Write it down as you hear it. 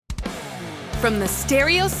From the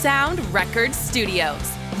Stereo Sound Records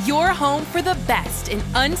Studios, your home for the best in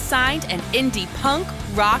unsigned and indie punk,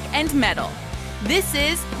 rock, and metal. This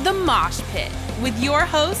is The Mosh Pit with your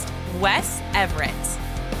host, Wes Everett.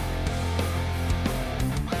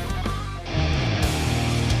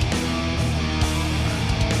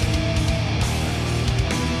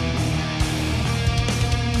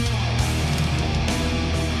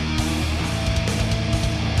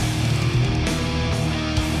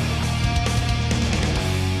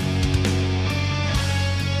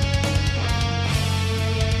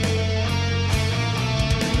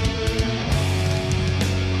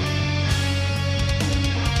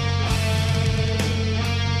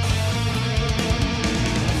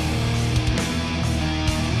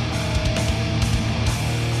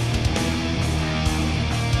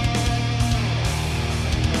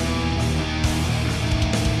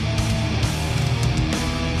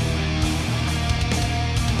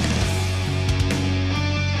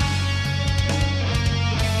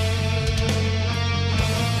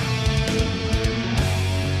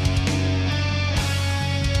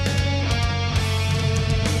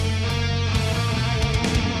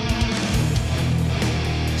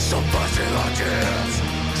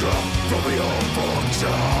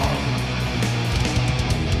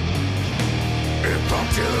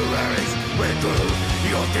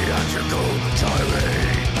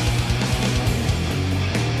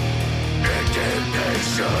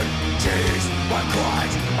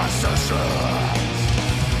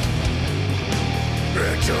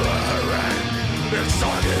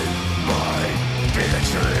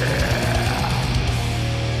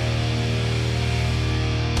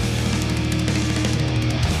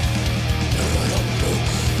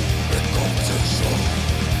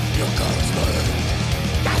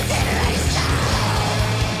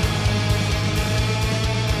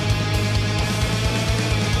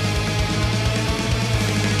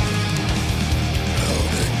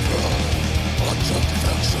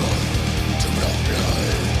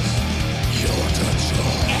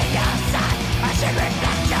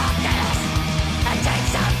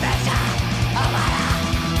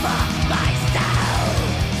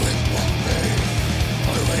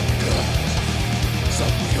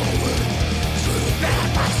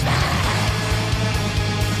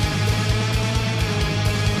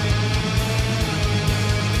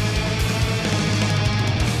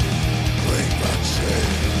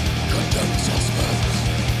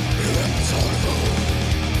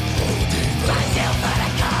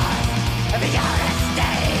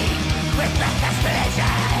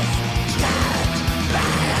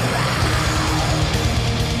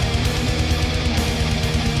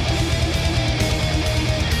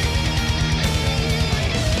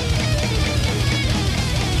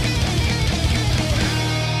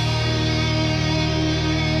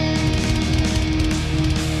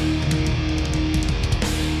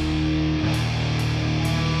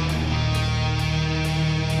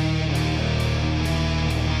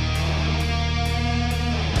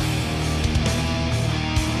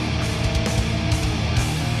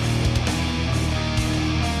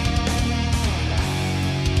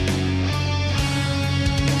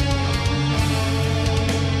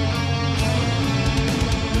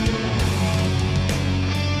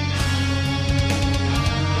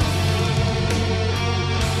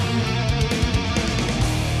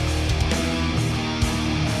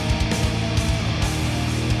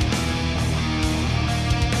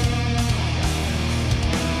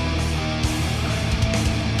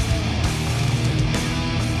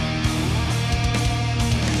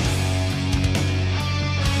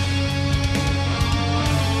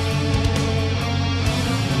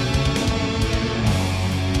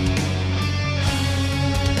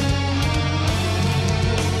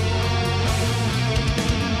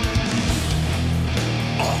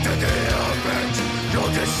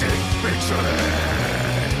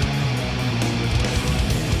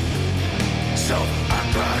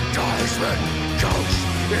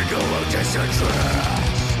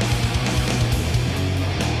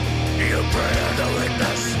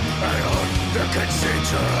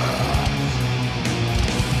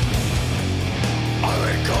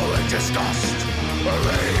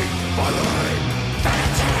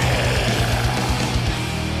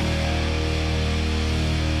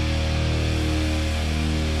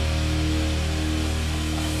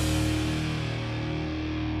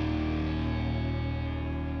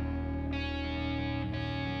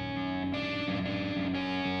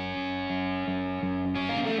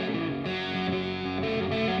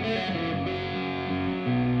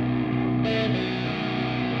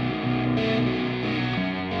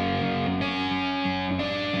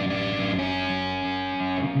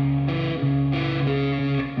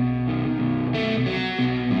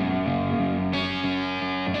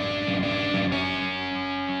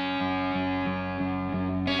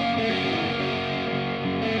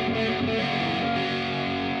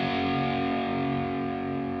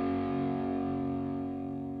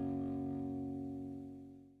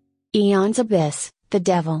 Eon's Abyss, The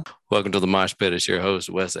Devil. Welcome to the Mosh Pit. It's your host,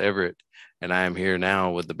 Wes Everett, and I am here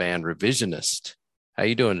now with the band Revisionist. How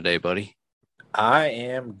you doing today, buddy? I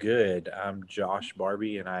am good. I'm Josh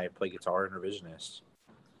Barbie, and I play guitar in Revisionist.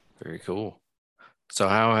 Very cool. So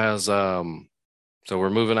how has so we're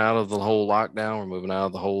moving out of the whole lockdown, we're moving out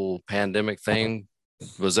of the whole pandemic thing.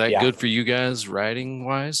 Was that Yeah. good for you guys writing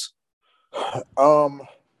wise? Um,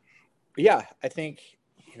 yeah, I think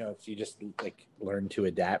you just learn to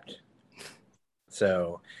adapt.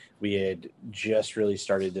 So we had just really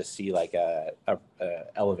started to see a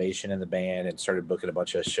elevation in the band and started booking a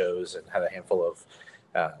bunch of shows and had a handful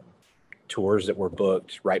of tours that were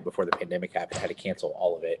booked right before the pandemic happened. Had to cancel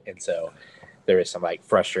all of it, and so there is some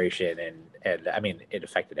frustration and I mean it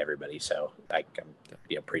affected everybody. So I'm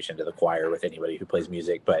preaching to the choir with anybody who plays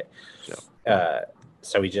music, but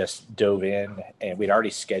so we just dove in and we'd already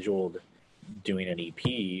scheduled doing an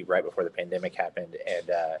EP right before the pandemic happened,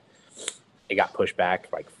 and it got pushed back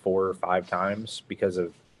 4 or 5 times because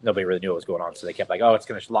of nobody really knew what was going on. So they kept oh, it's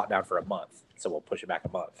going to lock down for a month, so we'll push it back a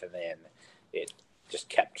month, and then it just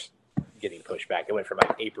kept getting pushed back. It went from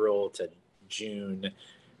April to June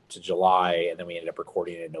to July, and then we ended up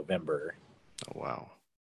recording it in November. Oh wow!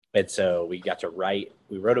 And so we got to write.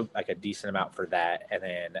 We wrote a decent amount for that, and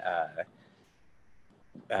then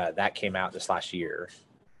that came out this last year.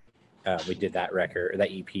 We did that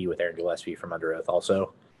EP with Aaron Gillespie from Under Oath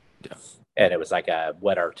also. Yeah. And it was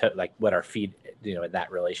wet our feet, in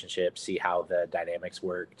that relationship, see how the dynamics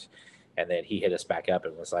worked. And then he hit us back up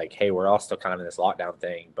and was like, hey, we're all still kind of in this lockdown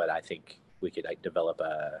thing, but I think we could develop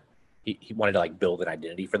he wanted to build an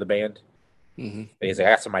identity for the band. Mm-hmm. And he's like,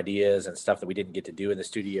 I got some ideas and stuff that we didn't get to do in the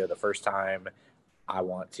studio the first time. I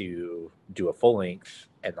want to do a full length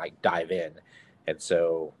and dive in. And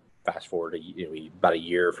so fast forward about a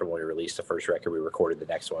year from when we released the first record, we recorded the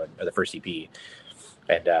next one, or the first EP.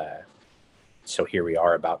 And so here we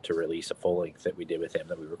are about to release a full length that we did with him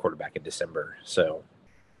that we recorded back in December. So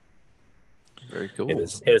very cool. It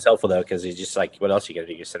was helpful though, because he's just what else you got to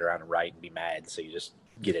do? You sit around and write and be mad, so you just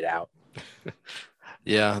get it out.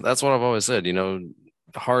 Yeah, that's what I've always said.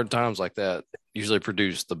 Hard times like that usually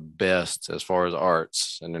produce the best as far as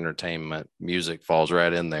arts and entertainment. Music falls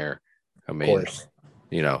right in there. I mean, of course.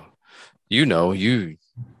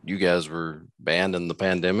 You guys were banned in the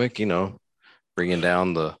pandemic. Bringing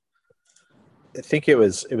down the. I think it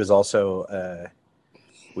was also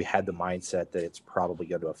we had the mindset that it's probably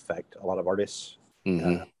going to affect a lot of artists,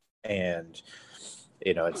 mm-hmm. And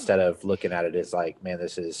instead of looking at it as man,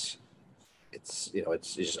 it's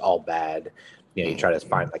just all bad. You try to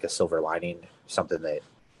find a silver lining, something that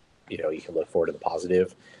you can look forward to the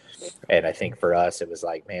positive. And I think for us, it was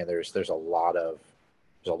man, there's a lot of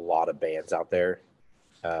bands out there,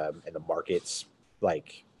 and the markets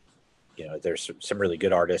there's some really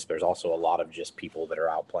good artists. There's also a lot of just people that are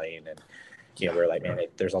out playing, and we're man,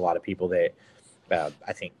 there's a lot of people that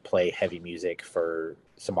I think play heavy music for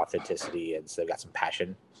some authenticity, and so they've got some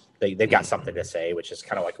passion. They've got something to say, which is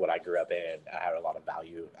kind of what I grew up in. I had a lot of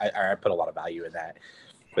value. I put a lot of value in that.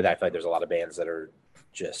 But I feel there's a lot of bands that are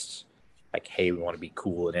just hey, we want to be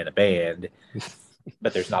cool and in a band,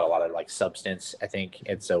 but there's not a lot of substance, I think.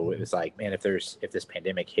 And so it was man, if this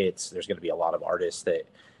pandemic hits, there's going to be a lot of artists that,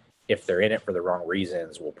 if they're in it for the wrong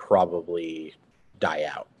reasons, will probably die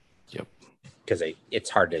out. Yep. Because it's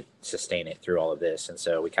hard to sustain it through all of this. And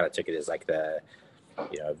so we kind of took it as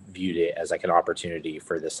viewed it as an opportunity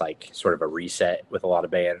for this sort of a reset with a lot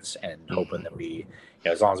of bands, and hoping that we,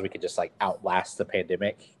 as long as we could just outlast the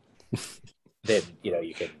pandemic, then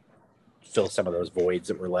you can fill some of those voids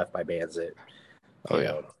that were left by bands that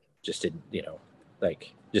just didn't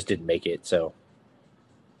just didn't make it. So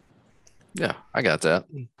yeah, I got that.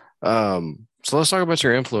 So let's talk about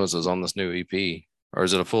your influences on this new EP. Or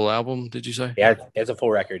is it a full album, did you say? Yeah, it's a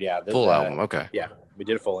full record. Yeah. Full album. Okay. Yeah. We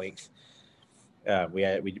did a full length.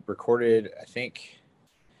 We recorded, I think,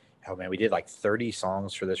 we did 30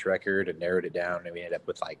 songs for this record and narrowed it down. And we ended up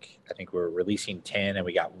with I think we're releasing 10, and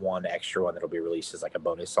we got one extra one that'll be released as a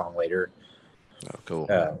bonus song later. Oh, cool.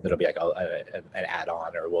 That'll be an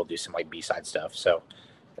add-on, or we'll do some B-side stuff. So,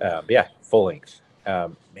 yeah, full length.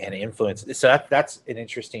 And influence. So that's an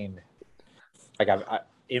interesting,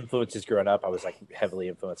 influences growing up. I was heavily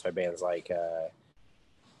influenced by bands like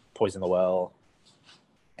Poison the Well,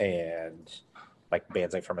 and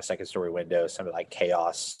bands From a Second Story Window, some of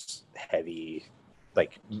chaos heavy, I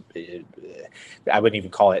wouldn't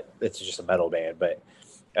even call it, it's just a metal band, but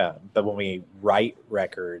when we write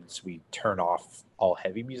records, we turn off all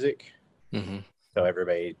heavy music. Mm-hmm. So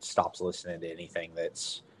everybody stops listening to anything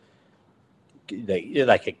that's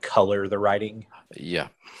could color the writing. Yeah.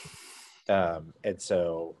 And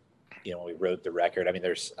so when we wrote the record, I mean,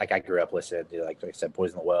 there's like, I grew up listening to, like I said,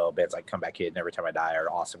 Poison the Well, bands like Comeback Kid and Every Time I Die are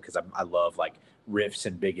awesome because I love like riffs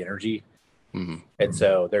and big energy. Mm-hmm. And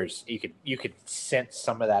so you could sense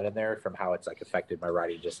some of that in there from how it's like affected my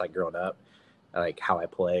writing, just like growing up, like how I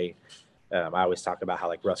play. I always talk about how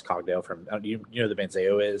like Russ Cogdale from, you know, the band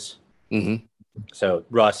Zao is. Mm-hmm. So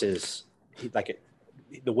Russ is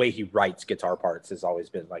the way he writes guitar parts has always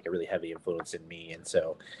been like a really heavy influence in me. And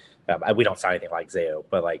so we don't sound anything like Zao,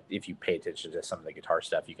 but like if you pay attention to some of the guitar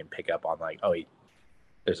stuff, you can pick up on like,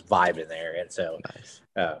 there's vibe in there. And so, Nice.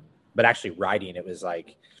 But actually writing, it was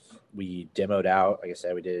like we demoed out, like I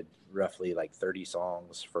said, we did roughly like 30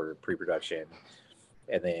 songs for pre-production.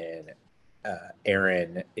 And then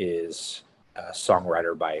Aaron is a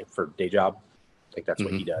songwriter for day job. Like that's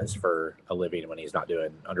what he does for a living when he's not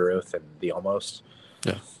doing Under Oath and The Almost.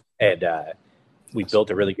 Yeah. And we built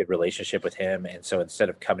a really good relationship with him. And so instead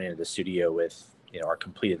of coming into the studio with, our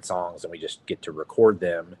completed songs and we just get to record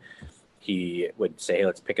them, he would say, hey,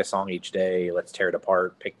 let's pick a song each day. Let's tear it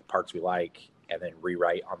apart, pick the parts we like, and then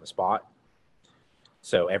rewrite on the spot.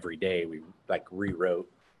 So every day we like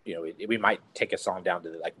rewrote, we might take a song down to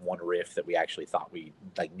like one riff that we actually thought we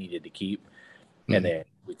like needed to keep. And then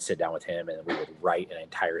we'd sit down with him and we would write an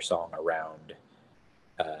entire song around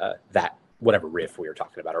that, whatever riff we were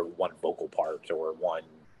talking about, or one vocal part or one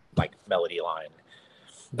like melody line.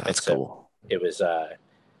 That's cool. It was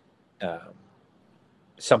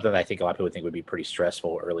something that I think a lot of people think would be pretty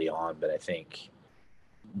stressful early on, but I think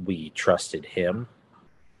we trusted him.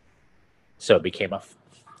 So it became a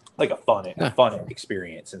fun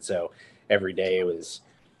experience. And so every day it was,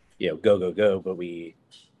 go, but we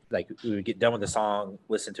would get done with the song,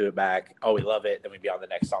 listen to it back. Oh, we love it. Then we'd be on the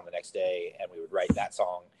next song the next day and we would write that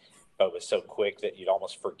song. But it was so quick that you'd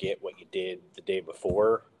almost forget what you did the day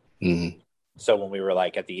before. Mm-hmm. So when we were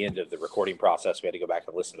like at the end of the recording process, we had to go back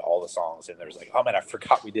and listen to all the songs. And there was like, oh man, I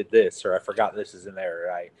forgot we did this, or I forgot this is in there.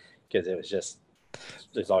 Right. Because it was just,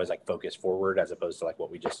 there's always like focus forward as opposed to like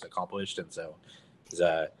what we just accomplished. And so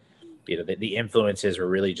the influences were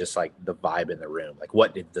really just like the vibe in the room. Like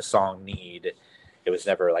what did the song need? It was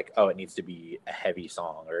never like, oh, it needs to be a heavy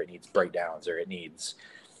song or it needs breakdowns or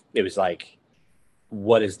it was like,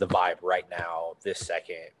 what is the vibe right now, this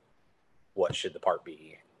second? What should the part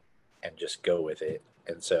be? And just go with it.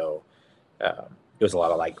 And so it was a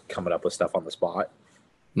lot of like coming up with stuff on the spot.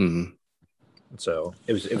 Mm-hmm. So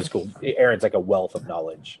it was cool. Aaron's like a wealth of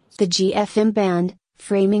knowledge. The GFM Band,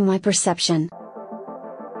 Framing My Perception.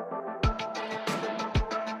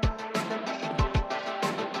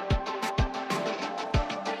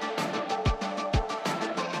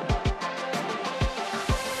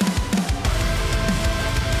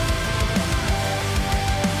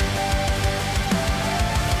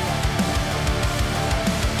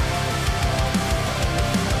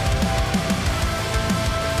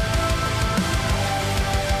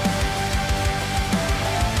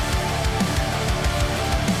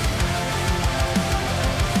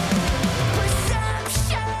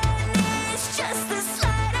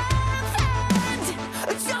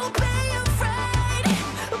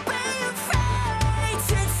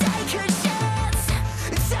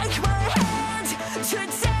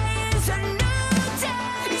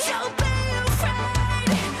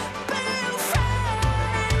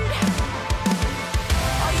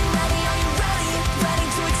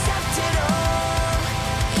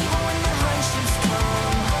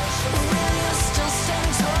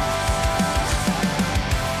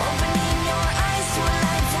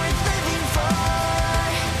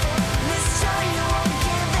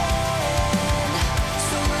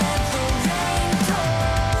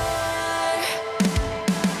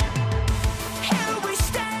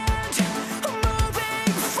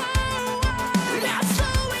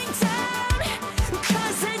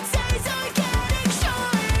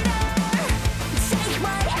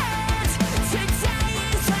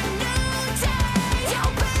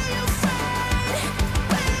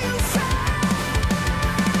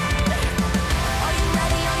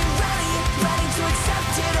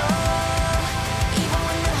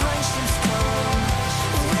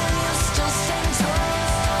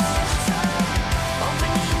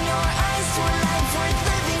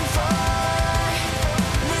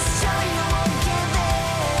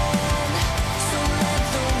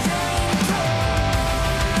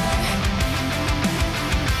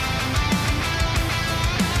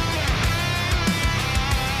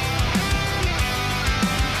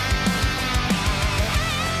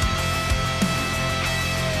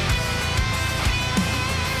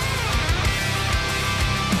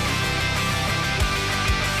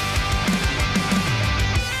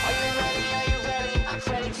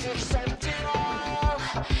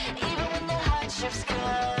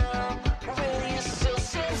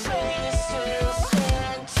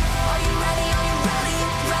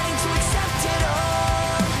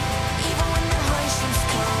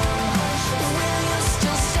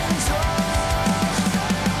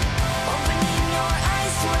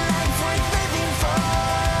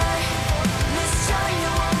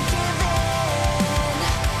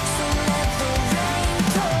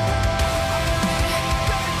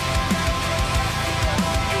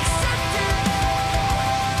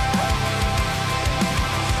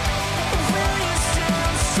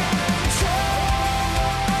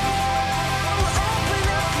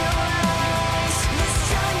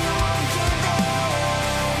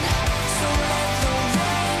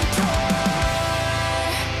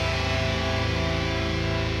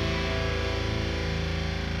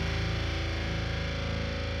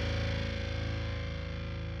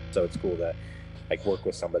 So it's cool to like work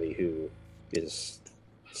with somebody who is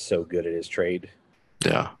so good at his trade.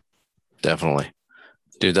 Yeah, definitely.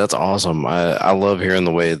 Dude, that's awesome. I love hearing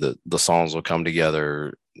the way that the songs will come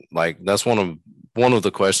together. Like that's one of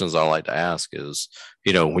the questions I like to ask is,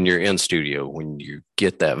 when you're in studio, when you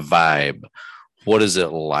get that vibe, what is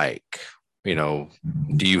it like? Do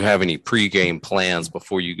you have any pre-game plans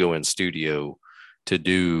before you go in studio to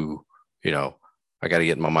do, I got to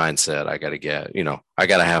get my mindset. I got to get, I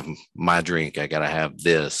got to have my drink. I got to have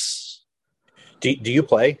this. Do you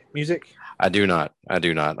play music? I do not. I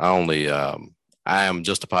do not. I am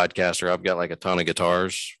just a podcaster. I've got like a ton of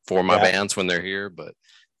guitars for my bands when they're here, but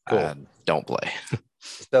cool. I don't play.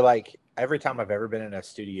 So like every time I've ever been in a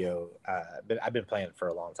studio, I've been playing for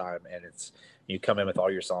a long time, and it's you come in with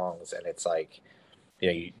all your songs, and it's like,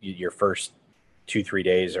 your first 2-3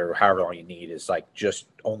 days or however long you need is like just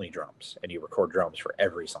only drums, and you record drums for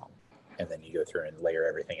every song, and then you go through and layer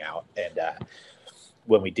everything out. And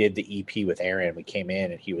when we did the EP with Aaron, we came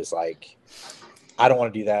in and he was like, I don't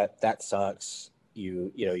want to do that. That sucks.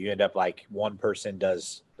 You end up like one person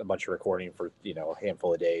does a bunch of recording for, a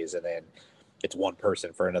handful of days, and then it's one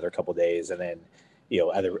person for another couple of days. And then,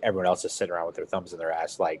 everyone else is sitting around with their thumbs in their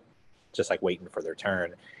ass, like just like waiting for their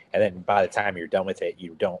turn. And then by the time you're done with it,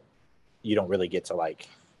 you don't really get to like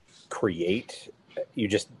create. You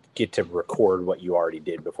just get to record what you already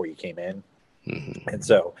did before you came in. Mm-hmm. And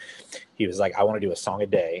so he was like, I want to do a song a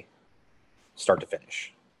day, start to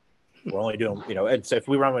finish. We're only doing, and so if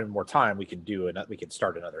we run more time, we can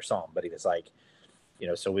start another song. But he was like,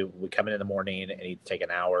 so we come in the morning and he'd take an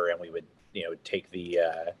hour, and we would, take the,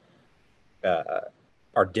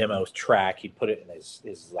 our demo track, he'd put it in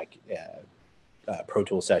his like, Pro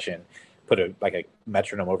Tool session, put a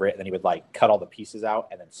metronome over it. And then he would like cut all the pieces out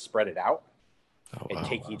and then spread it out and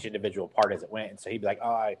take each individual part as it went. And so he'd be like, oh,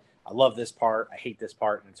 I love this part. I hate this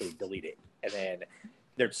part. And so he'd delete it. And then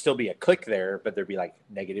there'd still be a click there, but there'd be like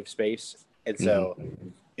negative space. And so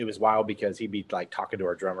it was wild because he'd be like talking to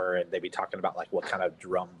our drummer, and they'd be talking about like what kind of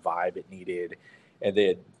drum vibe it needed. And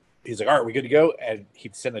then he's like, all right, we good to go. And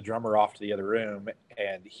he'd send the drummer off to the other room,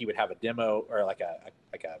 and he would have a demo or like a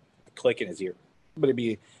click in his ear, but it'd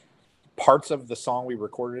be parts of the song we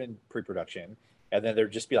recorded in pre-production. And then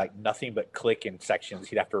there'd just be like nothing but click in sections.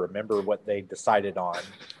 He'd have to remember what they decided on.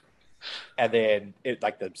 And then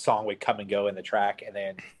the song would come and go in the track, and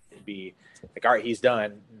then it'd be like, all right, he's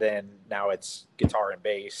done. Then now it's guitar and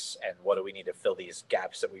bass, and what do we need to fill these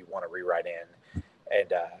gaps that we want to rewrite in?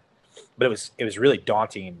 And but it was really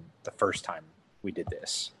daunting the first time we did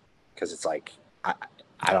this, because it's like I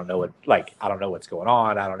don't know what's going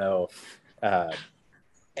on. I don't know,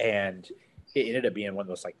 and it ended up being one of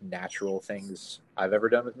those like natural things I've ever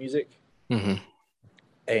done with music. Mm-hmm.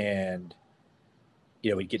 And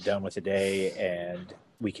we'd get done with the day, and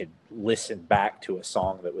we could listen back to a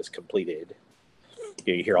song that was completed.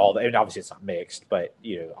 You hear all and obviously it's not mixed, but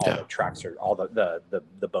all the tracks are, all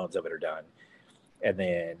the bones of it are done. And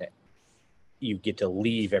then you get to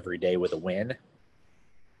leave every day with a win.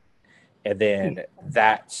 And then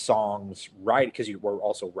that song's because we're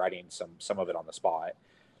also writing some of it on the spot,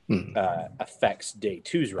 affects day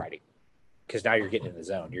two's writing. Because now you're getting in the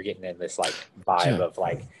zone. You're getting in this like vibe of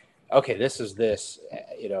like, okay, this is this,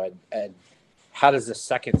 and how does the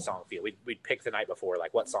second song feel? We'd pick the night before,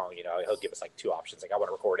 like what song, he'll give us like two options. Like I want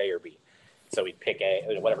to record A or B. So we'd pick A,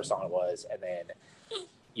 whatever song it was. And then,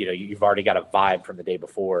 you've already got a vibe from the day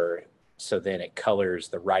before. So then it colors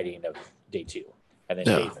the writing of day two, and then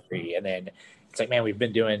day three. And then it's like, man, we've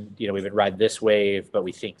been riding this wave, but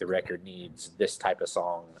we think the record needs this type of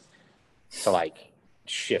song to like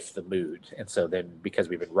shift the mood. And so then because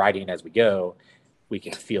we've been writing as we go, we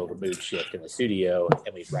can feel the mood shift in the studio,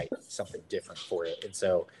 and we write something different for it. And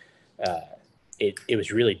so it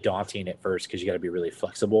was really daunting at first, because you got to be really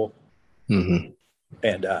flexible. Mm-hmm.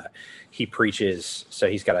 And he preaches, so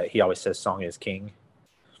he always says song is king.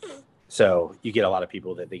 So you get a lot of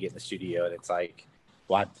people that they get in the studio, and it's like,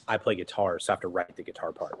 well, I play guitar, so I have to write the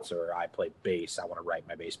guitar parts, or I play bass, I want to write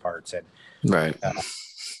my bass parts. And right.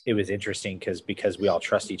 It was interesting because we all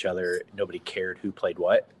trust each other. Nobody cared who played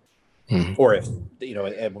what. Mm-hmm. Or if,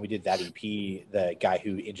 and when we did that EP, the guy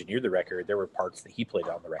who engineered the record, there were parts that he played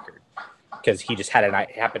on the record, because he just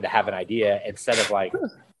happened to have an idea, instead of like,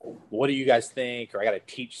 what do you guys think? Or I got to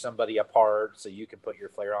teach somebody a part so you can put your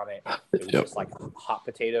flair on it. It was just like hot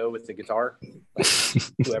potato with the guitar. Like,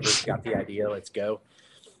 whoever's got the idea, let's go.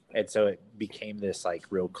 And so it became this like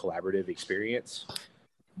real collaborative experience.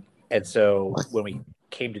 And so when we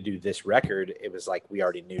came to do this record, it was like we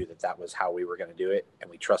already knew that was how we were going to do it, and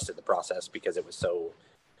we trusted the process because it was so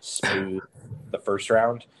smooth the first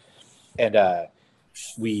round. And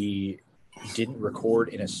we didn't record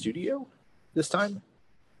in a studio this time.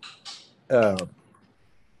 The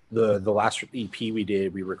last EP we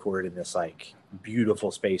did, we recorded in this like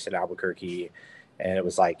beautiful space in Albuquerque, and it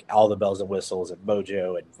was like all the bells and whistles and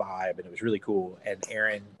mojo and vibe, and it was really cool. And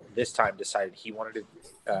Aaron this time decided he wanted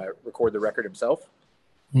to record the record himself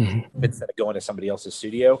instead of going to somebody else's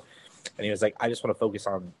studio. And he was like, I just want to focus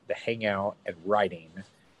on the hangout and writing.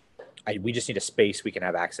 We just need a space we can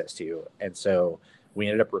have access to. And so we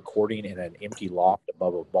ended up recording in an empty loft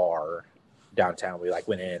above a bar downtown. We like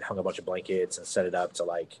went in, hung a bunch of blankets, and set it up to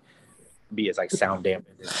like be as like sound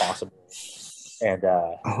dampened as possible. And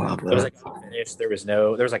it was like unfinished. There was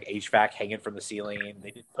like HVAC hanging from the ceiling. They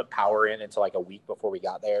didn't put power in until like a week before we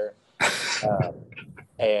got there.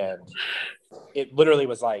 And it literally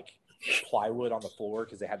was like plywood on the floor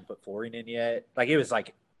because they hadn't put flooring in yet. Like it was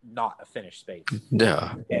like not a finished space.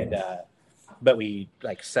 Yeah. And but we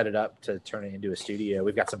like set it up to turn it into a studio.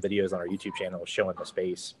 We've got some videos on our YouTube channel showing the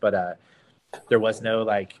space, but there was no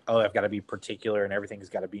like, oh, I've got to be particular and everything's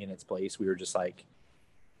got to be in its place. We were just like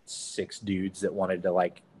 6 dudes that wanted to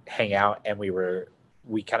like hang out, and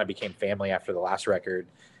we kind of became family after the last record.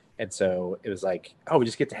 And so it was like, oh, we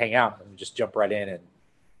just get to hang out and just jump right in and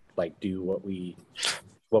like do what we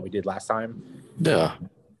did last time. Yeah.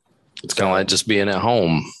 It's kind of like just being at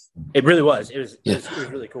home. It really was. It was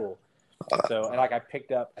really cool. So, and like I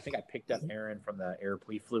picked up Aaron from the airport.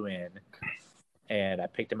 We flew in, and I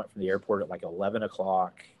picked him up from the airport at like 11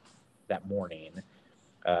 o'clock that morning.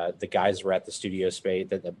 The guys were at the studio space,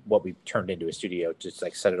 what we turned into a studio, just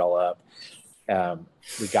like set it all up.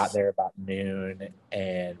 We got there about noon,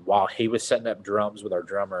 and while he was setting up drums with our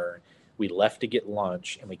drummer, we left to get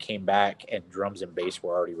lunch, and we came back, and drums and bass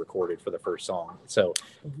were already recorded for the first song. So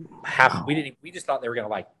we just thought they were gonna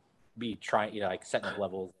like be trying, like setting up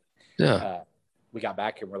levels. Yeah. We got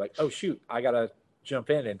back and we're like, oh shoot, I gotta jump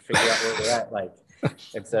in and figure out where we're at. Like,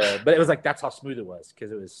 and so, but it was like that's how smooth it was,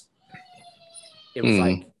 because it was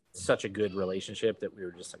like such a good relationship that we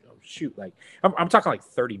were just like, oh shoot, like I'm talking like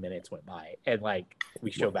 30 minutes went by, and like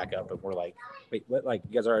we show back up and we're like, wait, what? Like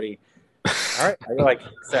you guys already. All right. Like,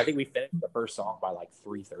 so I think we finished the first song by like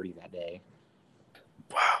 3:30 that day.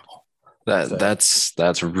 Wow.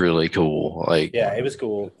 That's really cool. Like, yeah, it was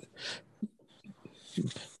cool.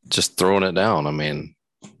 Just throwing it down. I mean,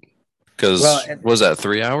 because was that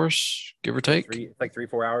 3 hours, give or take? Like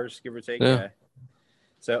 3-4 hours, give or take. Yeah.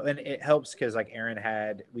 So, and it helps because like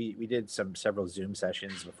Aaron we did several Zoom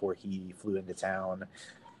sessions before he flew into town.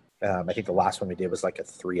 I think the last one we did was like a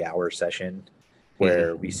 3-hour session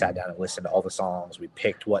where we sat down and listened to all the songs. We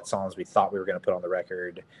picked what songs we thought we were going to put on the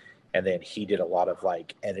record. And then he did a lot of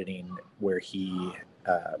like editing where he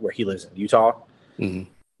lives in Utah. Mm-hmm.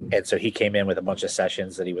 And so he came in with a bunch of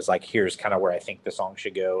sessions that he was like, here's kind of where I think the song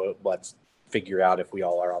should go. Let's figure out if we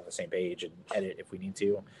all are on the same page and edit if we need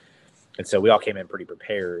to. And so we all came in pretty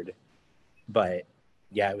prepared. But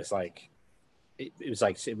yeah, it was like we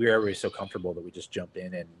were already so comfortable that we just jumped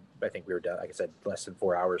in, and I think we were done, like I said, less than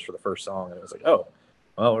 4 hours for the first song. And it was like, oh,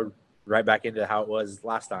 well, we're right back into how it was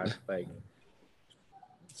last time. Like,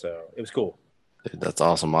 so it was cool. Dude, that's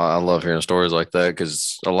awesome. I love hearing stories like that,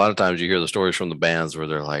 because a lot of times you hear the stories from the bands where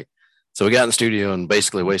they're like, so we got in the studio and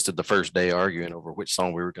basically wasted the first day arguing over which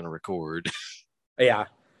song we were going to record. Yeah.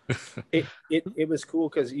 It was cool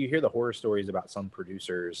because you hear the horror stories about some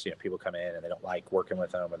producers, people come in and they don't like working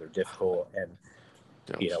with them, or they're difficult, and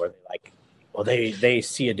or they like, well, they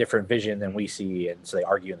see a different vision than we see, and so they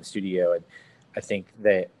argue in the studio. And I think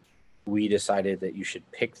that we decided that you should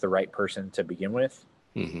pick the right person to begin with,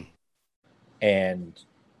 and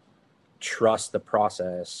trust the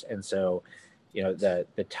process. And so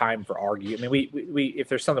the time for argue, I mean, we if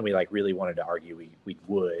there's something we like really wanted to argue, we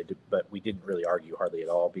would, but we didn't really argue hardly at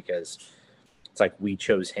all, because it's like we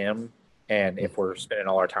chose him, and if we're spending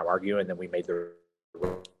all our time arguing, then we made the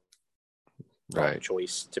right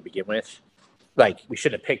choice to begin with. Like, we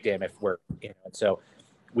shouldn't have picked him if we're, and so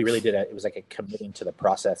we really did it was like a committing to the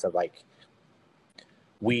process of like,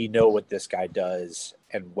 we know what this guy does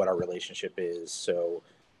and what our relationship is, so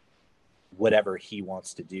whatever he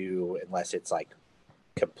wants to do, unless it's like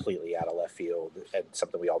completely out of left field and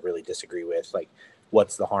something we all really disagree with, like,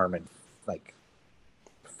 what's the harm in like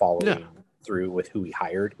following through with who we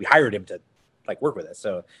hired him to like work with us.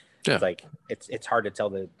 So it's like it's hard to tell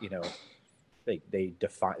they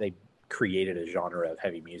created a genre of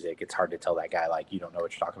heavy music. It's hard to tell that guy like, you don't know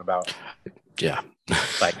what you're talking about.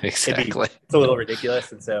 Like exactly. It's a little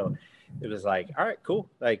ridiculous. And so it was like, all right, cool,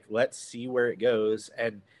 like let's see where it goes.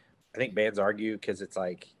 And I think bands argue because it's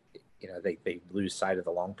like, they lose sight of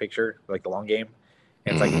the long picture, like the long game.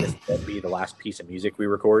 And it's like, this will be the last piece of music we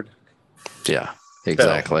record. Yeah.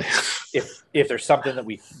 Exactly. So if there's something that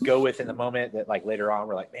we go with in the moment that like later on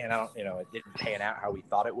we're like, man, I don't, it didn't pan out how we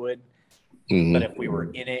thought it would. Mm-hmm. But if we were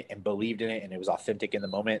in it and believed in it and it was authentic in the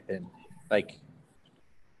moment, then like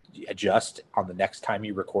adjust on the next time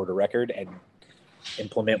you record a record and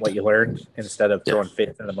implement what you learned instead of throwing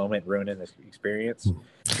fits in the moment, ruining the experience.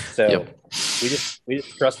 So we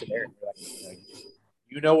just trusted Aaron. Like,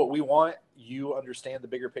 you know what we want. You understand the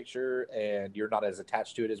bigger picture, and you're not as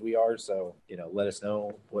attached to it as we are. So let us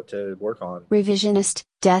know what to work on. Revisionist,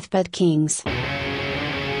 Deathbed Kings.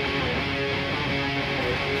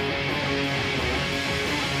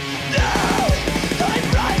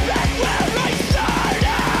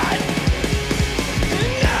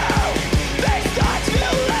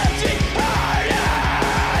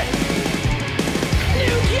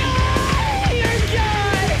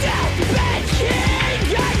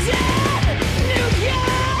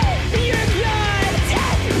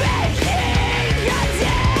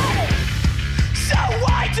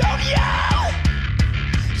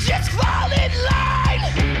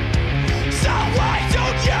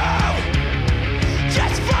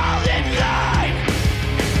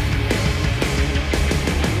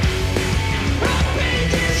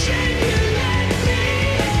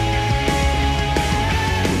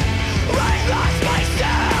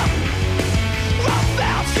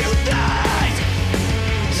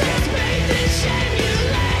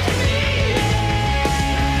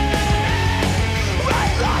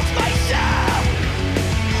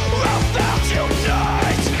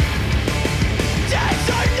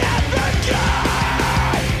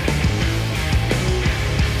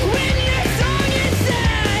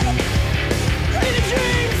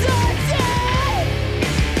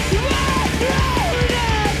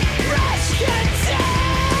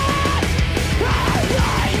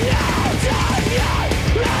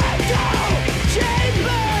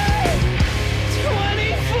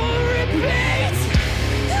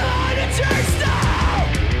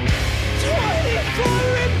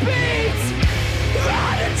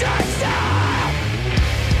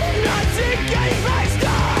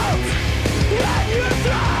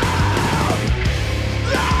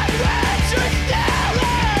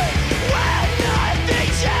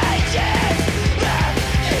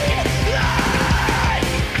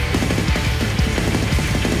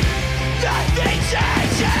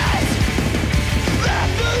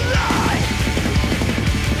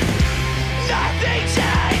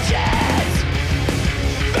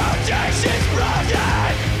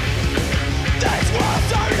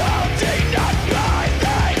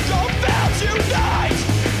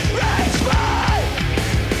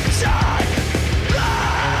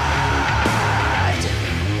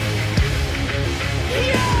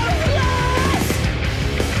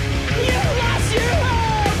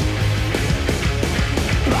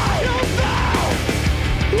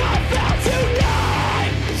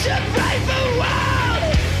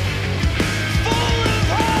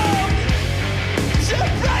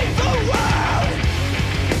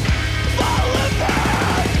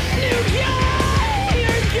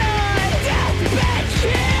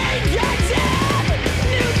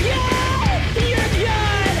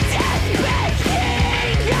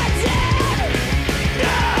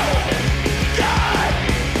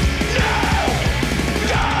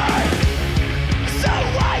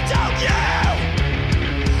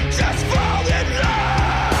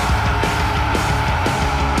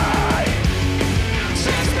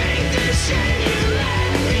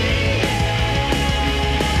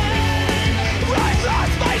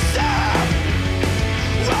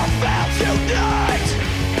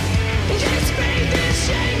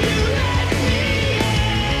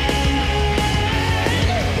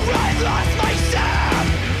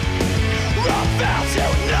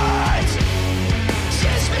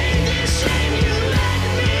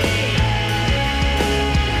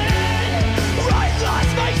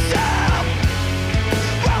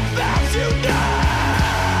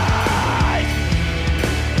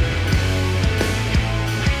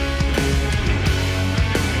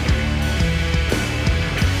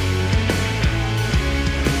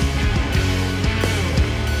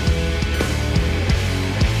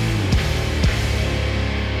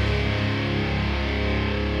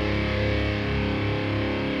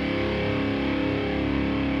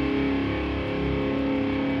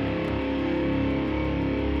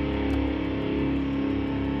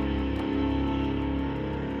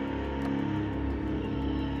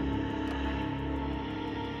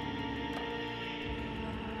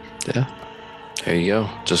 Yeah. There you go.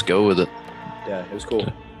 Just go with it. Yeah, it was cool.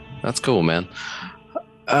 That's cool, man.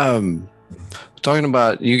 Talking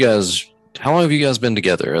about you guys, how long have you guys been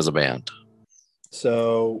together as a band?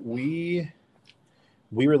 So we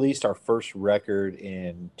We released our first record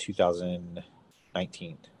in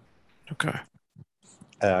 2019. Okay.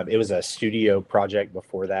 It was a studio project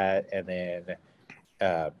before that, and then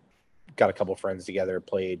got a couple friends together,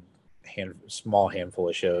 played small handful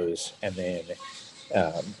of shows, and then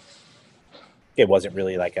it wasn't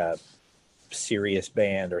really like a serious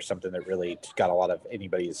band or something that really got a lot of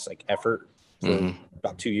anybody's like effort for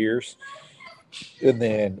about 2 years. And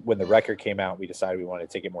then when the record came out, we decided we wanted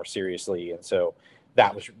to take it more seriously, and so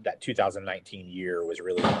that 2019 year was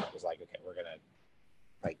really when it was like, okay, we're gonna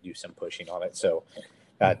like do some pushing on it. So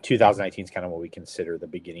 2019 is kind of what we consider the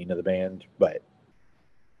beginning of the band, but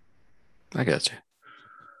I got you.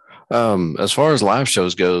 As far as live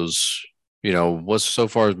shows goes, what's so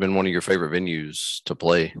far has been one of your favorite venues to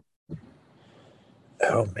play?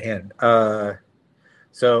 Oh man.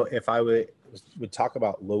 So if I would talk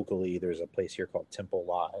about locally, there's a place here called Temple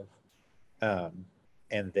Live.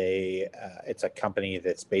 And it's a company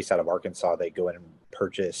that's based out of Arkansas. They go in and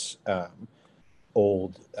purchase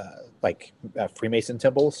old Freemason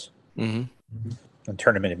temples and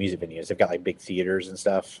turn them into music venues. They've got like big theaters and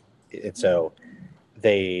stuff. And so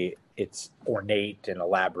it's ornate and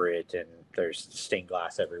elaborate, and there's stained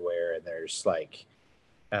glass everywhere, and there's like,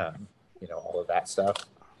 all of that stuff.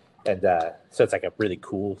 And so it's like a really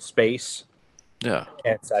cool space. Yeah.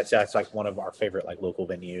 And so that's like one of our favorite like local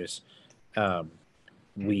venues. I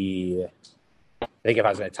think if I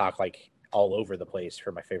was going to talk like all over the place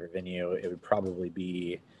for my favorite venue, it would probably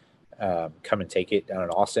be Come and Take It down in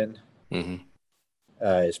Austin.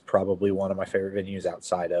 Is probably one of my favorite venues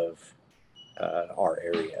outside of our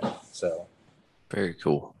area. So very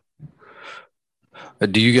cool.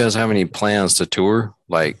 Do you guys have any plans to tour,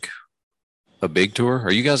 like a big tour?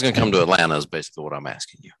 Are you guys going to come to Atlanta is basically what I'm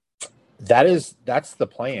asking you. That's the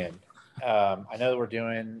plan. I know that we're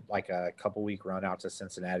doing like a couple week run out to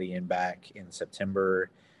Cincinnati and back in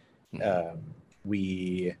September.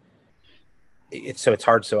 It's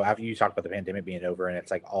hard. So after you talk about the pandemic being over, and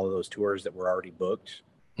it's like all of those tours that were already booked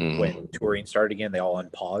when touring started again, they all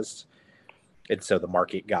unpaused. And so the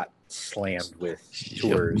market got slammed with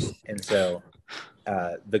tours. And so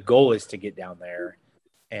the goal is to get down there.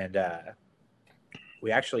 And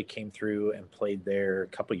we actually came through and played there a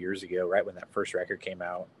couple years ago, right when that first record came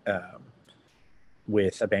out,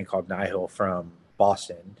 with a band called Nihil from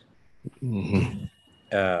Boston.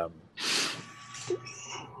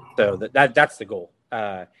 So that's the goal.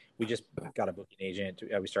 We just got a booking agent.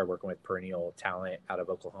 We started working with Perennial Talent out of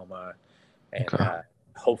Oklahoma, and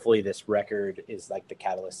hopefully this record is like the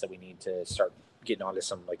catalyst that we need to start getting onto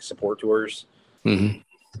some like support tours.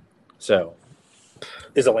 So,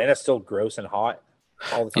 is Atlanta still gross and hot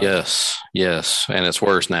all the time? Yes, and it's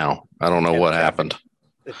worse now. I don't know what happened.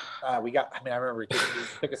 I remember it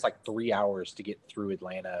took us like 3 hours to get through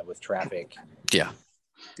Atlanta with traffic. Yeah,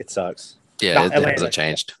 it sucks. Yeah, it hasn't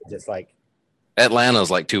changed. Just like Atlanta's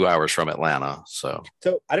like 2 hours from Atlanta. So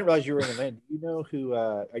I didn't realize you were in Atlanta. Do you know who?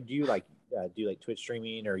 Do you like do like Twitch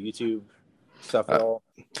streaming or YouTube stuff at all?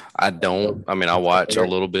 I don't. I mean, I watch a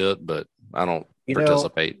little bit, but I don't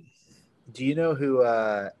participate. Do you know who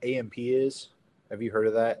AMP is? Have you heard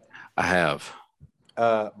of that? I have.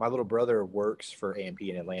 My little brother works for AMP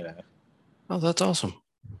in Atlanta. Oh, that's awesome.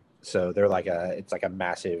 So they're like it's like a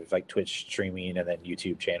massive like Twitch streaming and then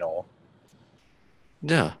YouTube channel.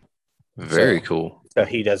 Yeah. Very cool. So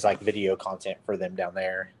he does like video content for them down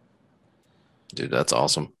there. Dude, that's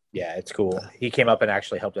awesome. Yeah, it's cool. He came up and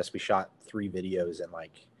actually helped us. We shot 3 videos in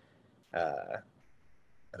like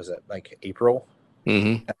was it like April?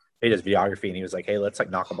 He does videography, and he was like, hey, let's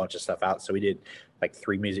like knock a bunch of stuff out. So we did like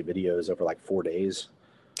 3 music videos over like 4 days.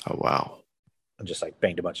 Oh wow. And just like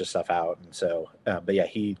banged a bunch of stuff out. And so but yeah,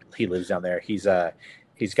 he lives down there. He's got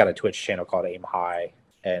a Twitch channel called Aim High,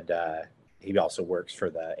 and he also works for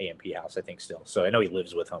the AMP house, I think, still. So I know he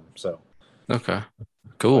lives with him. So okay,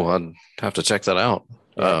 cool. I'd have to check that out.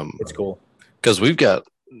 Yeah, it's cool because we've got,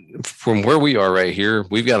 from where we are right here,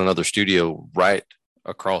 we've got another studio right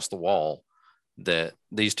across the wall that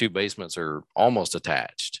these 2 basements are almost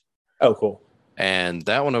attached. Oh, cool. And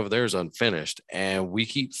that one over there is unfinished, and we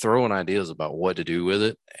keep throwing ideas about what to do with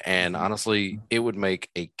it. And honestly, it would make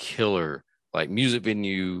a killer like music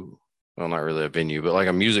venue. Well, not really a venue, but like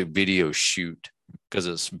a music video shoot, because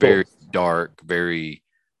it's very dark, very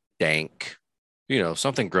dank,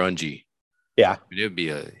 something grungy. Yeah. It'd be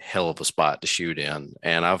a hell of a spot to shoot in.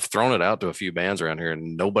 And I've thrown it out to a few bands around here,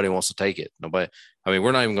 and nobody wants to take it. Nobody. I mean,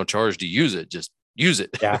 we're not even going to charge to use it. Just use it.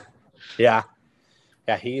 Yeah. Yeah.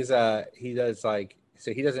 Yeah. He does like,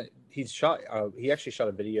 so he doesn't, he actually shot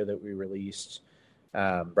a video that we released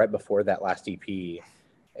right before that last EP.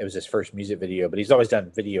 It was his first music video, but he's always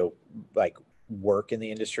done video like work in the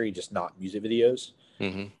industry, just not music videos.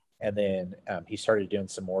 Mm-hmm. And then he started doing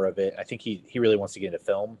some more of it. I think he really wants to get into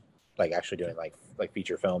film, like actually doing like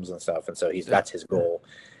feature films and stuff. And so that's his goal.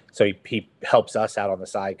 So he helps us out on the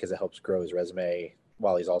side because it helps grow his resume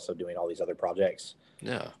while he's also doing all these other projects.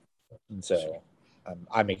 Yeah. And so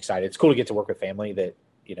I'm excited. It's cool to get to work with family that,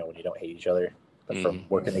 you know, when you don't hate each other from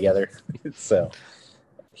working together. So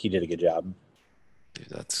he did a good job. Dude,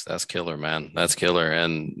 that's killer, man. That's killer.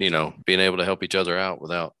 And, you know, being able to help each other out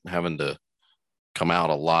without having to come out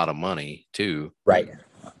a lot of money too. Right.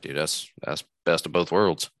 Dude, that's best of both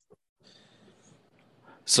worlds.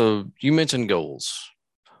 So you mentioned goals.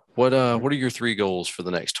 What are your 3 goals for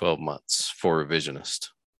the next 12 months for Revisionist?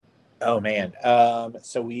 Oh man.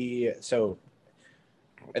 So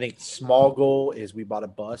I think small goal is we bought a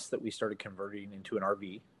bus that we started converting into an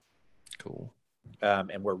RV. Cool.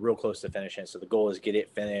 And we're real close to finishing. So the goal is get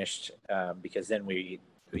it finished because then we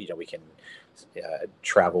can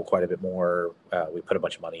travel quite a bit more. We put a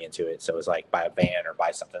bunch of money into it. So it's like buy a van or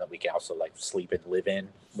buy something that we can also like sleep and live in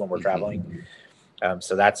when we're traveling.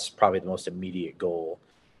 So that's probably the most immediate goal.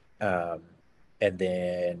 And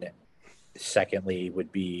then secondly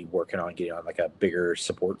would be working on getting on like a bigger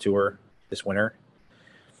support tour this winter.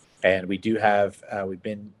 And we do have, we've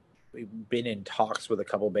been in talks with a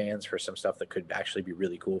couple bands for some stuff that could actually be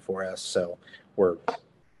really cool for us. So we're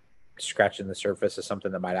scratching the surface of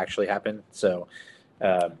something that might actually happen. So,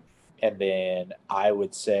 and then I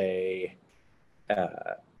would say,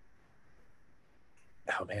 oh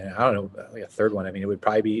man, I don't know, like a third one. I mean, it would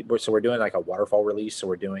probably be, so we're doing like a waterfall release. So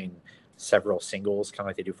we're doing several singles, kind of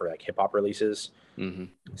like they do for like hip hop releases. Mm-hmm.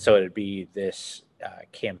 So it'd be this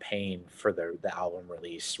campaign for the album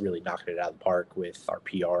release, really knocking it out of the park with our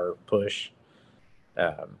PR push.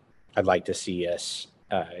 I'd like to see us,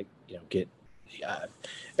 get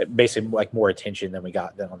basically like more attention than we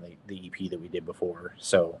got on the EP that we did before.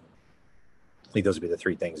 So I think those would be the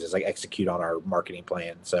 3 things: is like execute on our marketing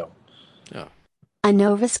plan. So, yeah. A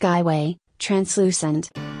Nova Skyway,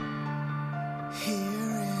 Translucent.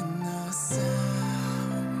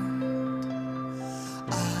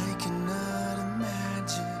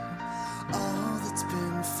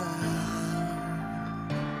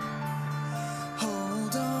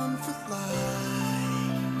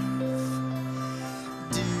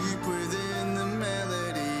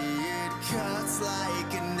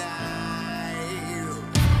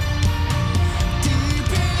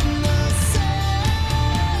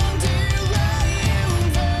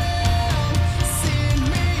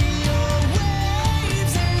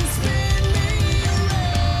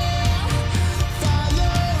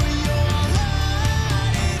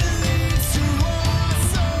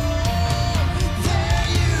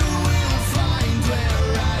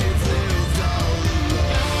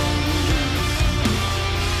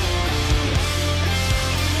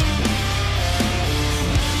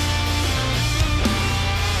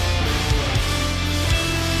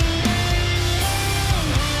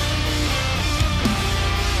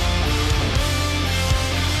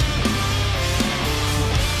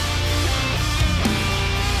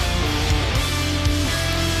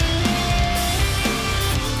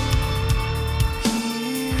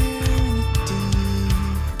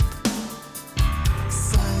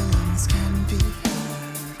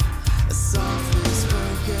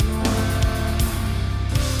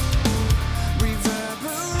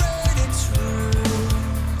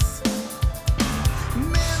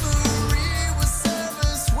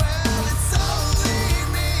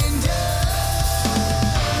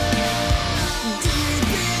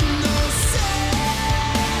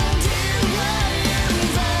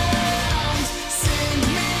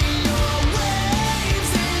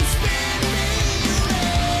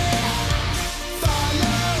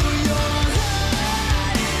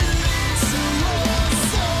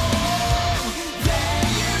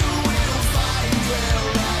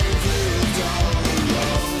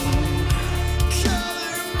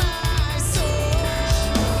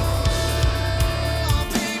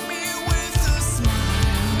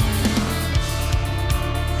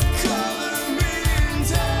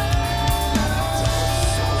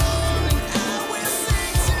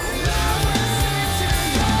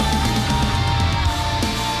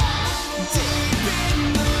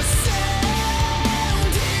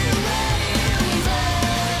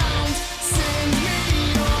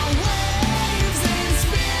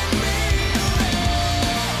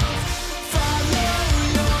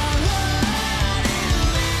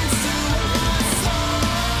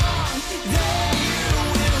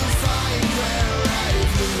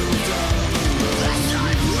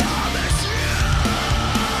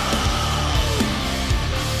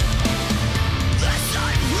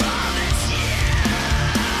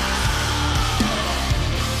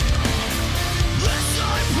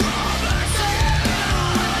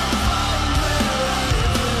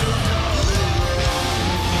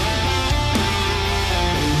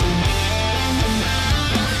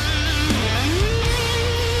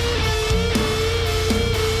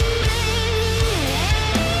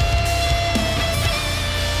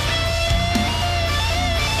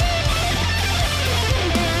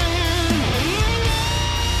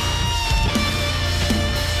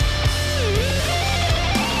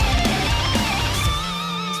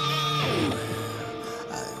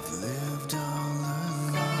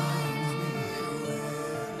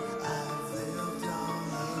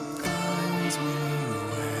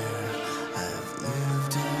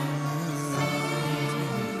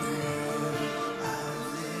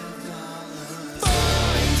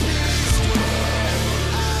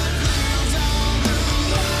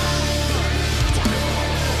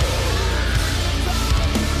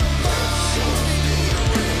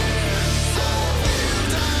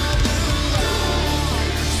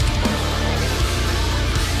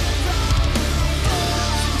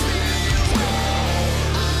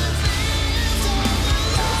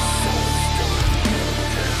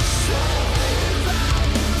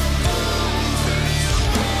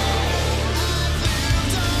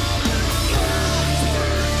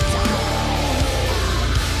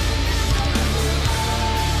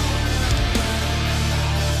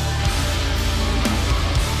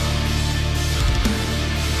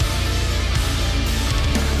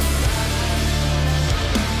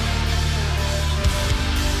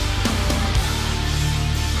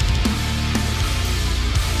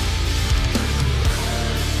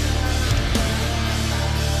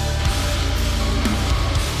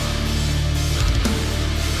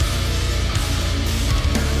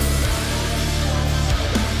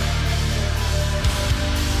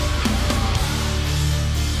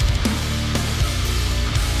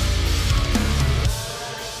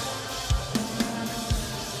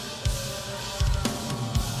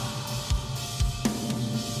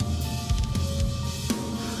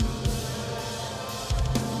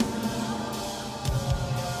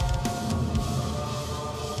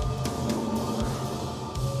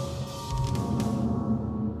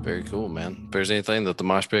 Very cool, man. If there's anything that the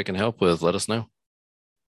Mosh Pit can help with, let us know.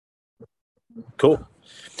 Cool.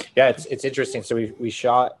 Yeah, it's interesting. So we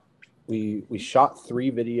shot 3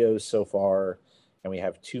 videos so far, and we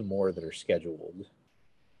have 2 more that are scheduled.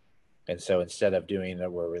 And so instead of doing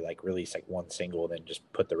that where we like release like one single, then just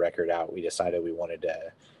put the record out, we decided we wanted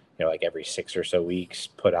to, like every 6 or so weeks,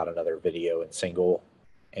 put out another video and single,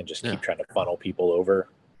 and just keep trying to funnel people over,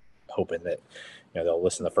 hoping that they'll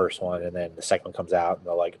listen to the first one, and then the second one comes out, and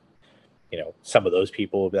they'll like, some of those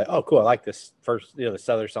people will be like, oh, cool, I like this first, this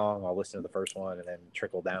other song. I'll listen to the first one and then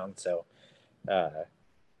trickle down. So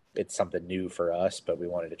it's something new for us, but we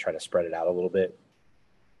wanted to try to spread it out a little bit.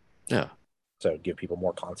 Yeah. So give people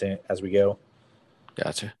more content as we go.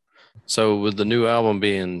 Gotcha. So with the new album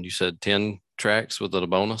being, you said 10 tracks with a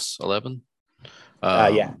bonus 11?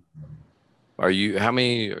 Yeah. How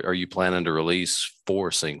many are you planning to release?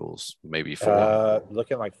 4 singles, maybe 4?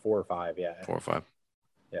 Looking like 4 or 5. Yeah. 4 or 5.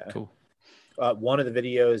 Yeah. Cool. One of the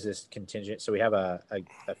videos is contingent. So we have a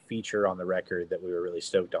feature on the record that we were really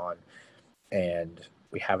stoked on, and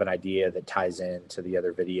we have an idea that ties into the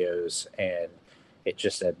other videos, and it's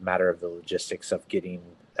just a matter of the logistics of getting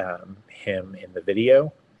him in the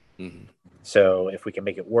video. Mm-hmm. So if we can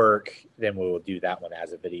make it work, then we will do that one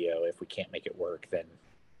as a video. If we can't make it work, then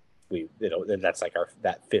then that's like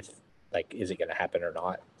that 5th, like, is it going to happen or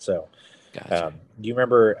not? So, gotcha. Do you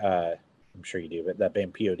remember? I'm sure you do, but that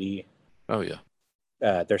band POD. Oh yeah.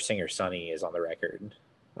 Their singer Sonny is on the record.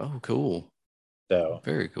 Oh, cool. So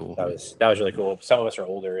very cool. That was really cool. Some of us are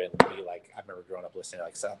older, and we I remember growing up listening to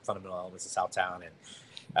like Fundamental Elements of Southtown,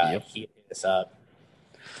 and he hit us up.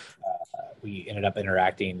 We ended up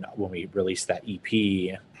interacting when we released that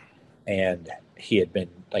EP, and he had been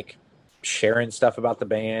like sharing stuff about the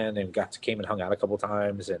band and came and hung out a couple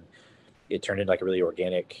times, and it turned into like a really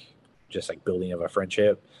organic, just like building of a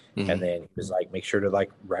friendship. Mm-hmm. And then he was like, make sure to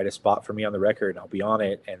like write a spot for me on the record and I'll be on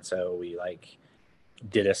it. And so we like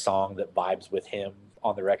did a song that vibes with him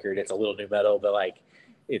on the record. It's a little new metal, but like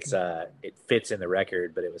it fits in the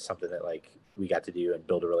record, but it was something that like we got to do and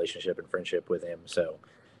build a relationship and friendship with him. So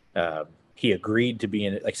he agreed to be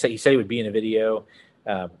in it. Like he said he would be in a video.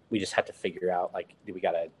 We just had to figure out like,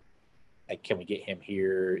 can we get him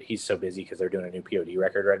here? He's so busy because they're doing a new POD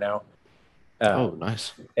record right now. Oh,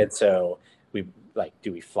 nice. And so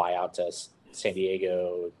do we fly out to San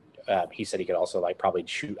Diego? He said he could also like probably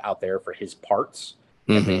shoot out there for his parts,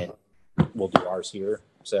 and then we'll do ours here.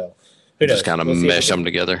 So who knows? Just kind of mesh them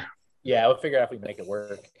together. Yeah, we'll figure out if we can make it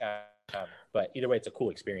work. But either way, it's a cool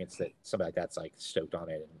experience that somebody like that's like stoked on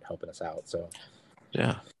it and helping us out. So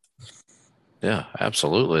yeah,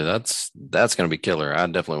 absolutely. That's going to be killer. I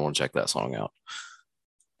definitely want to check that song out.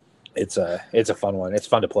 It's a fun one. It's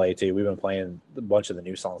fun to play too. We've been playing a bunch of the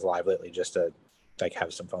new songs live lately just to like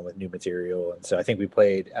have some fun with new material. And so I think we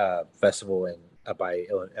played a festival by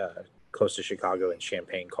close to Chicago in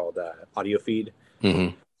Champaign called Audio Feed.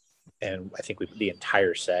 Mm-hmm. And I think the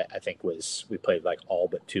entire set we played like all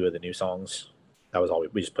but 2 of the new songs. That was all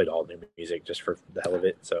we just played all new music just for the hell of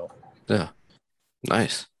it. So yeah,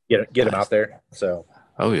 nice. Get them out there. So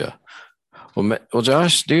oh yeah. Well,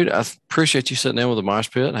 Josh, dude, I appreciate you sitting in with the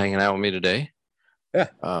Mosh Pit, hanging out with me today. Yeah.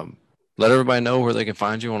 Let everybody know where they can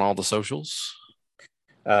find you on all the socials.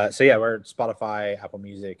 So yeah, we're Spotify, Apple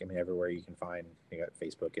Music. I mean, everywhere you can find. You got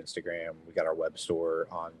Facebook, Instagram. We got our web store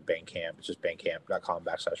on Bandcamp. It's just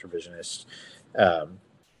bandcamp.com/revisionist.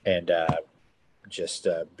 Just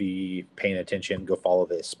be paying attention. Go follow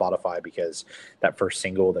the Spotify because that first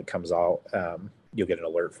single that comes out, you'll get an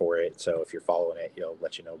alert for it. So if you're following it, it'll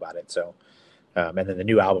let you know about it. So, and then the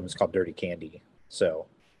new album is called Dirty Candy. So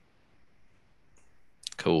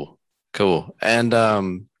cool. And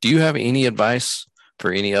do you have any advice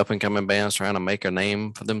for any up and coming bands trying to make a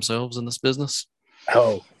name for themselves in this business?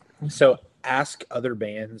 Oh, so ask other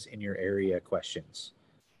bands in your area questions.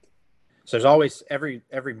 So there's always every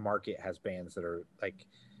market has bands that are like,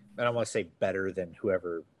 I don't want to say better than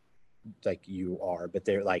whoever like you are, but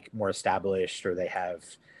they're like more established, or they have,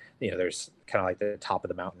 there's kind of like the top of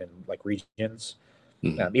the mountain in like regions,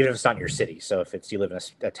 even if it's not in your city. So if you live in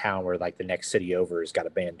a town where like the next city over has got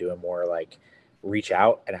a band doing more, like reach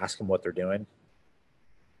out and ask them what they're doing.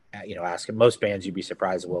 Ask them. Most bands you'd be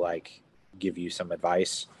surprised will like give you some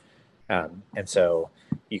advice. And so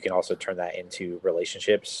you can also turn that into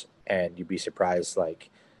relationships, and you'd be surprised like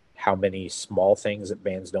how many small things that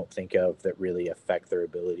bands don't think of that really affect their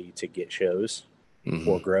ability to get shows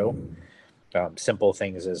or grow. Simple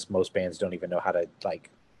things as most bands don't even know how to like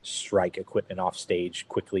strike equipment off stage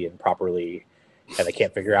quickly and properly, and they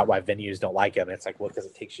can't figure out why venues don't like them. And it's like, well, because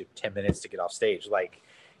it takes you 10 minutes to get off stage. Like,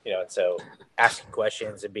 and so asking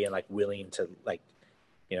questions and being like willing to like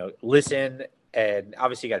listen, and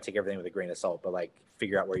obviously you got to take everything with a grain of salt, but like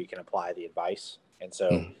figure out where you can apply the advice. And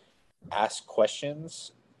so ask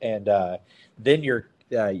questions, and then you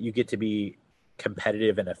get to be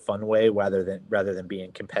competitive in a fun way rather than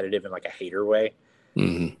being competitive in like a hater way.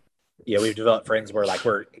 Mm-hmm. We've developed friends where like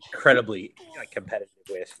we're incredibly competitive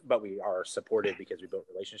with, but we are supportive because we built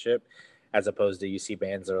a relationship, as opposed to you see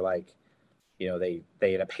bands that are like, they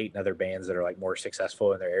end up hating other bands that are like more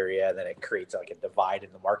successful in their area, and then it creates like a divide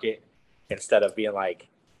in the market instead of being like,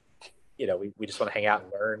 we just want to hang out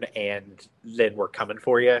and learn, and then we're coming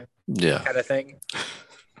for you, kind of thing.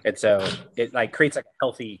 And so it like creates like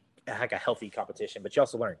a healthy competition, but you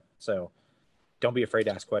also learn. So don't be afraid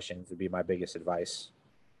to ask questions would be my biggest advice.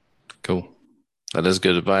 Cool. That is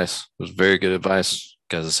good advice. It was very good advice,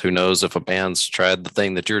 because who knows if a band's tried the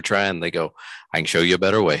thing that you're trying, they go, I can show you a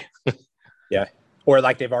better way. Yeah. Or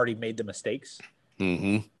like they've already made the mistakes.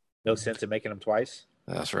 Mm-hmm. No sense in making them twice.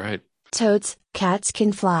 That's right. Totes, cats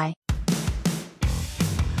can fly.